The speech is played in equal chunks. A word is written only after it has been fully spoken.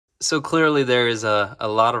So clearly there is a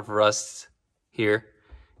lot of rust here,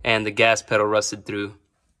 and the gas pedal rusted through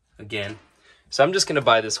again. So I'm just gonna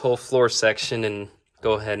buy this whole floor section and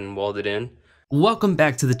go ahead and weld it in. Welcome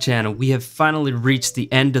back to the channel. We have finally reached the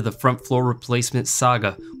end of the front floor replacement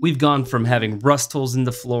saga. We've gone from having rust holes in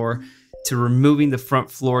the floor to removing the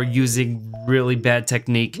front floor using really bad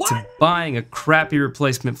technique to buying a crappy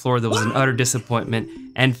replacement floor that was an utter disappointment,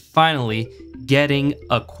 and finally getting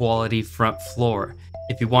a quality front floor.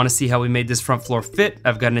 If you want to see how we made this front floor fit,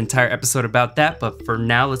 I've got an entire episode about that, but for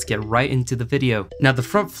now, let's get right into the video. Now, the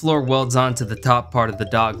front floor welds onto the top part of the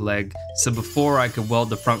dog leg, so before I could weld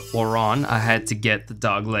the front floor on, I had to get the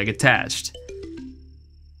dog leg attached.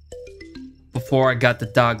 Before I got the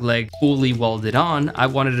dog leg fully welded on, I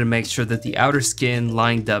wanted to make sure that the outer skin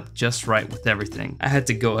lined up just right with everything. I had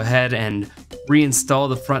to go ahead and reinstall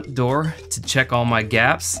the front door to check all my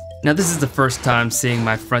gaps. Now, this is the first time seeing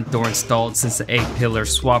my front door installed since the 8-pillar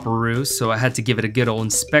swaparoo, so I had to give it a good old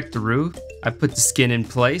inspectoroo. I put the skin in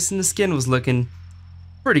place and the skin was looking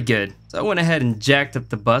pretty good. So I went ahead and jacked up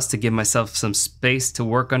the bus to give myself some space to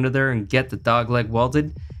work under there and get the dog leg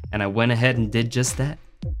welded, and I went ahead and did just that.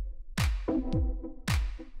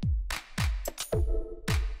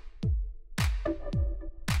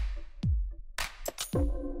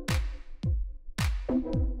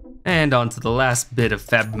 And on to the last bit of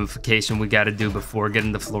fabrication we gotta do before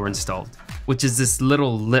getting the floor installed, which is this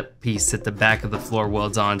little lip piece at the back of the floor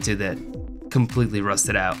welds onto that completely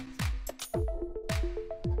rusted out.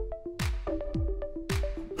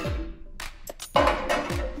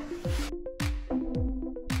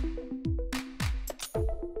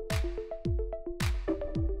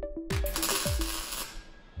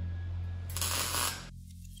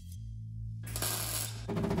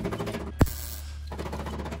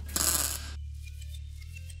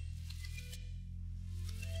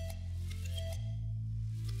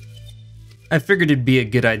 I figured it'd be a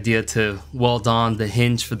good idea to weld on the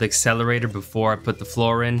hinge for the accelerator before I put the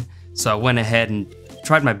floor in, so I went ahead and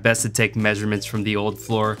tried my best to take measurements from the old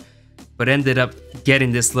floor, but ended up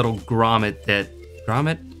getting this little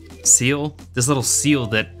seal? This little seal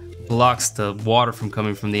that blocks the water from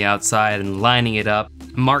coming from the outside, and lining it up.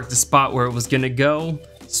 I marked the spot where it was gonna go,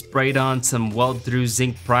 sprayed on some weld-through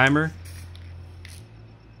zinc primer,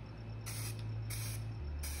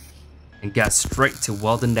 and got straight to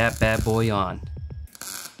welding that bad boy on.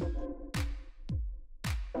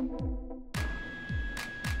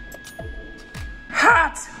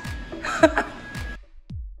 Hot!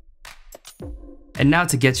 And now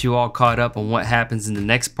to get you all caught up on what happens in the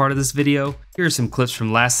next part of this video, here are some clips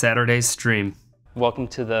from last Saturday's stream. Welcome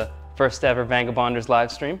to the first ever Vangabonders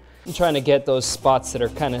live stream. I'm trying to get those spots that are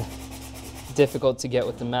kind of difficult to get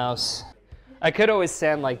with the mouse. I could always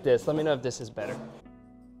sand like this. Let me know if this is better.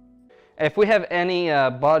 If we have any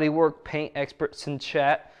bodywork paint experts in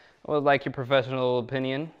chat, I would like your professional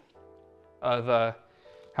opinion of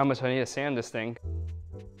how much I need to sand this thing.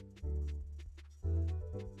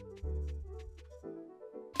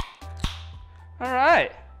 All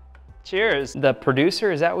right, cheers. The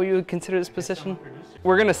producer, is that what you would consider this position?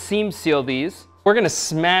 We're gonna seam seal these. We're gonna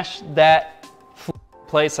smash that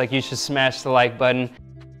place like you should smash the like button.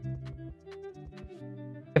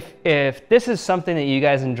 If this is something that you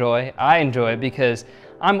guys enjoy, I enjoy it because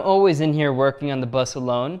I'm always in here working on the bus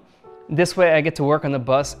alone. This way I get to work on the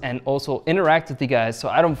bus and also interact with you guys so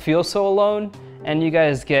I don't feel so alone and you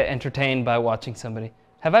guys get entertained by watching somebody.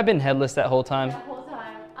 Have I been headless that whole time? That whole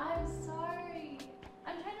time. I'm sorry.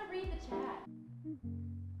 I'm trying to read the chat.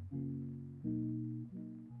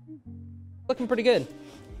 Looking pretty good.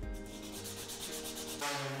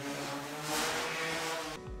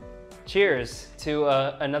 Cheers to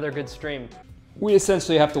another good stream. We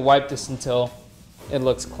essentially have to wipe this until it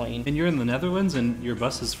looks clean. And you're in the Netherlands and your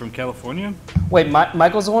bus is from California? Wait,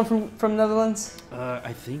 Michael's the one from Netherlands?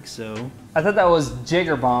 I think so. I thought that was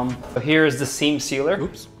Jigger Bomb. Here is the seam sealer.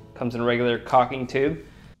 Oops. Comes in a regular caulking tube.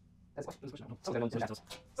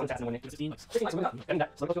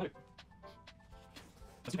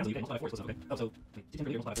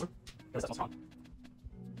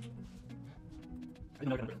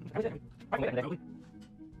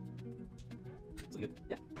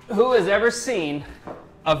 Who has ever seen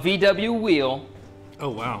a VW wheel Oh,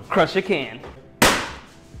 wow. crush a can?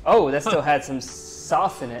 Oh, that still had some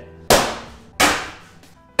sauce in it.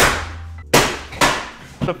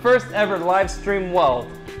 The first ever live stream weld.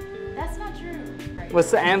 That's not true.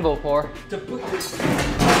 What's the anvil for? I was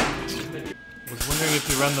wondering if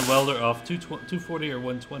you run the welder off 240 or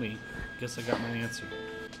 120. Guess I got my answer.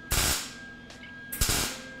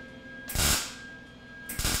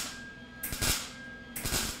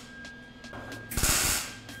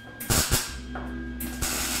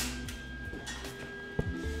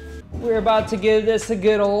 we're about to give this a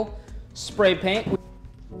good old spray paint.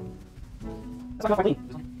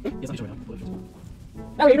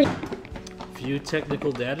 View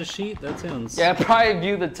technical data sheet? That sounds... Yeah, probably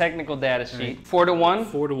view the technical data sheet. Right. 4 to 1?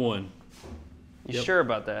 4 to 1. You sure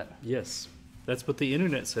about that? Yes. That's what the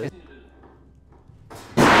internet says.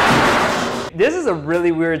 This is a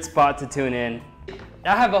really weird spot to tune in.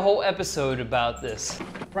 I have a whole episode about this.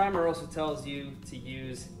 The primer also tells you to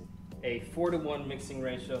use a 4 to 1 mixing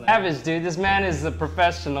ratio. Savage, dude, this man is a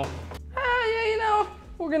professional. Yeah, you know,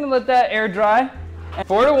 we're gonna let that air dry.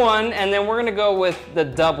 4 to 1, and then we're gonna go with the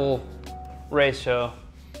double ratio.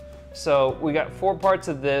 So we got 4 parts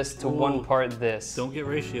of this to 1 part this. Don't get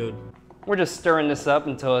ratioed. We're just stirring this up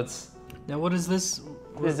until it's... Now what is this?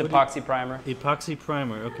 This is epoxy primer. Epoxy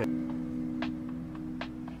primer, okay.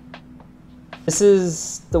 This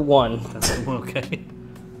is the one. That's the one, okay.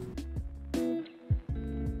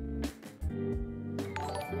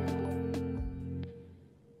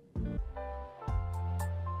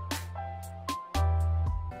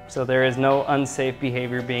 So there is no unsafe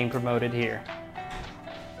behavior being promoted here.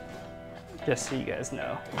 Just so you guys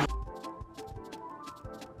know.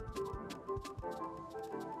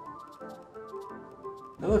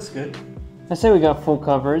 That looks good. I say we got full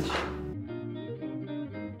coverage.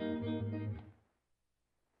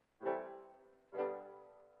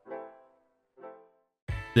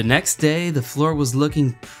 The next day, the floor was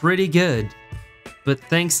looking pretty good. But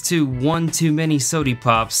thanks to one too many sody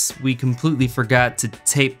pops, we completely forgot to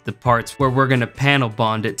tape the parts where we're gonna panel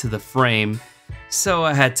bond it to the frame. So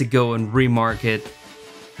I had to go and remark it,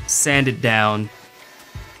 sand it down,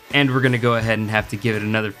 and we're gonna go ahead and have to give it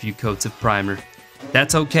another few coats of primer.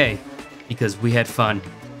 That's okay, because we had fun.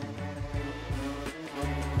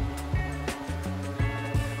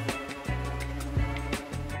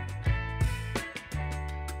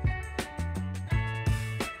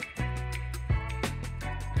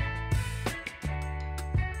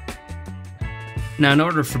 Now, in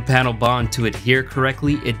order for panel bond to adhere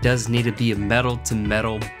correctly, it does need to be a metal to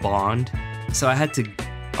metal bond. So I had to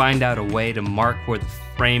find out a way to mark where the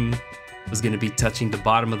frame was going to be touching the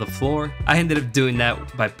bottom of the floor. I ended up doing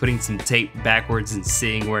that by putting some tape backwards and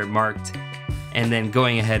seeing where it marked, and then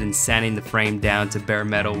going ahead and sanding the frame down to bare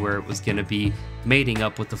metal where it was going to be mating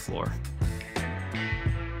up with the floor.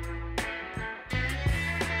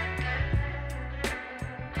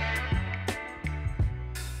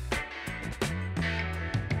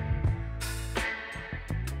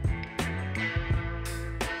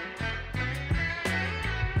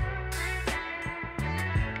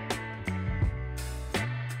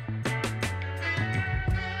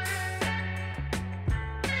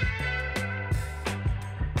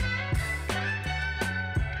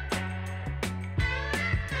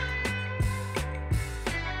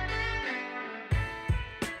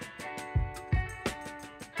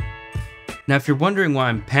 Now, if you're wondering why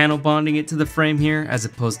I'm panel bonding it to the frame here as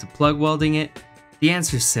opposed to plug welding it, the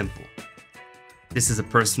answer is simple. This is a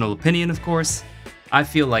personal opinion, of course. I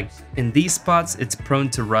feel like in these spots, it's prone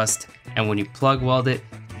to rust, and when you plug weld it,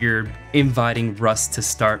 you're inviting rust to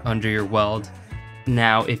start under your weld.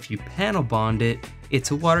 Now, if you panel bond it,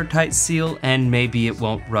 it's a watertight seal, and maybe it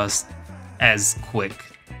won't rust as quick,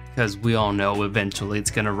 because we all know eventually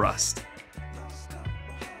it's gonna rust.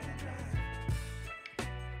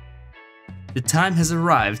 The time has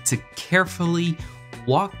arrived to carefully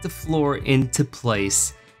walk the floor into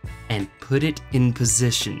place and put it in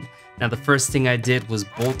position. Now, the first thing I did was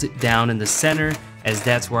bolt it down in the center, as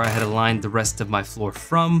that's where I had aligned the rest of my floor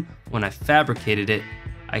from when I fabricated it.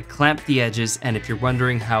 I clamped the edges, and if you're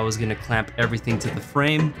wondering how I was gonna clamp everything to the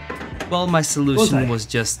frame, well, my solution was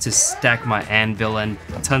just to stack my anvil and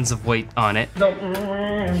tons of weight on it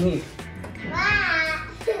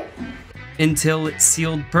until it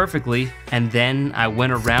sealed perfectly, and then I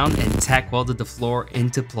went around and tack welded the floor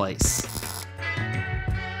into place.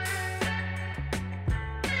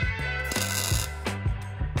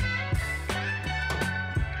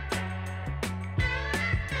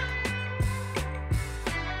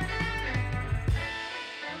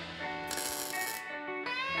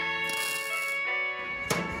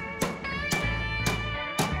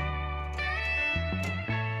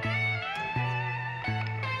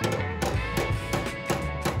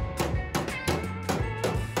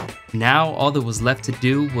 Now all that was left to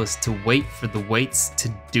do was to wait for the weights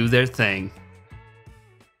to do their thing.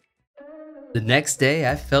 The next day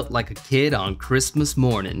I felt like a kid on Christmas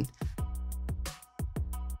morning.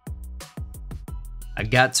 I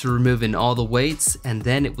got to removing all the weights, and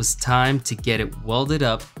then it was time to get it welded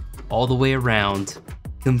up all the way around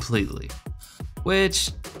completely, which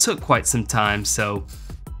took quite some time, so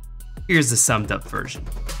here's the summed up version.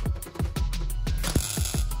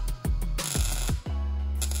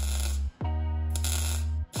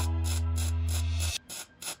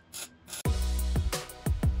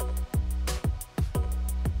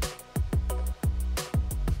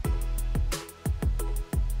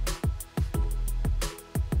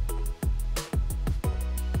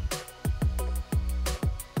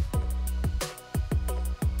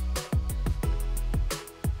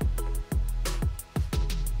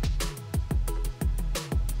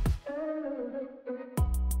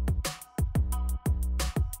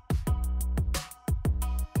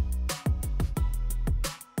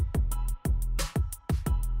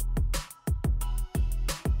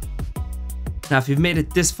 Now if you've made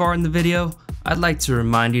it this far in the video, I'd like to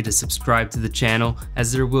remind you to subscribe to the channel,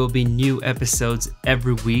 as there will be new episodes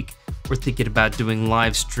every week. We're thinking about doing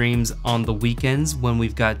live streams on the weekends when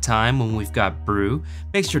we've got time, when we've got brew.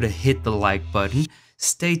 Make sure to hit the like button.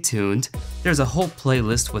 Stay tuned. There's a whole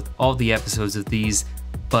playlist with all the episodes of these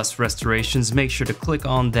bus restorations. Make sure to click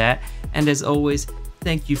on that. And as always,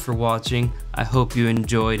 thank you for watching. I hope you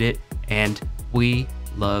enjoyed it, and we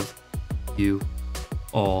love you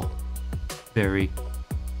all very,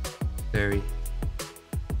 very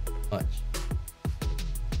much.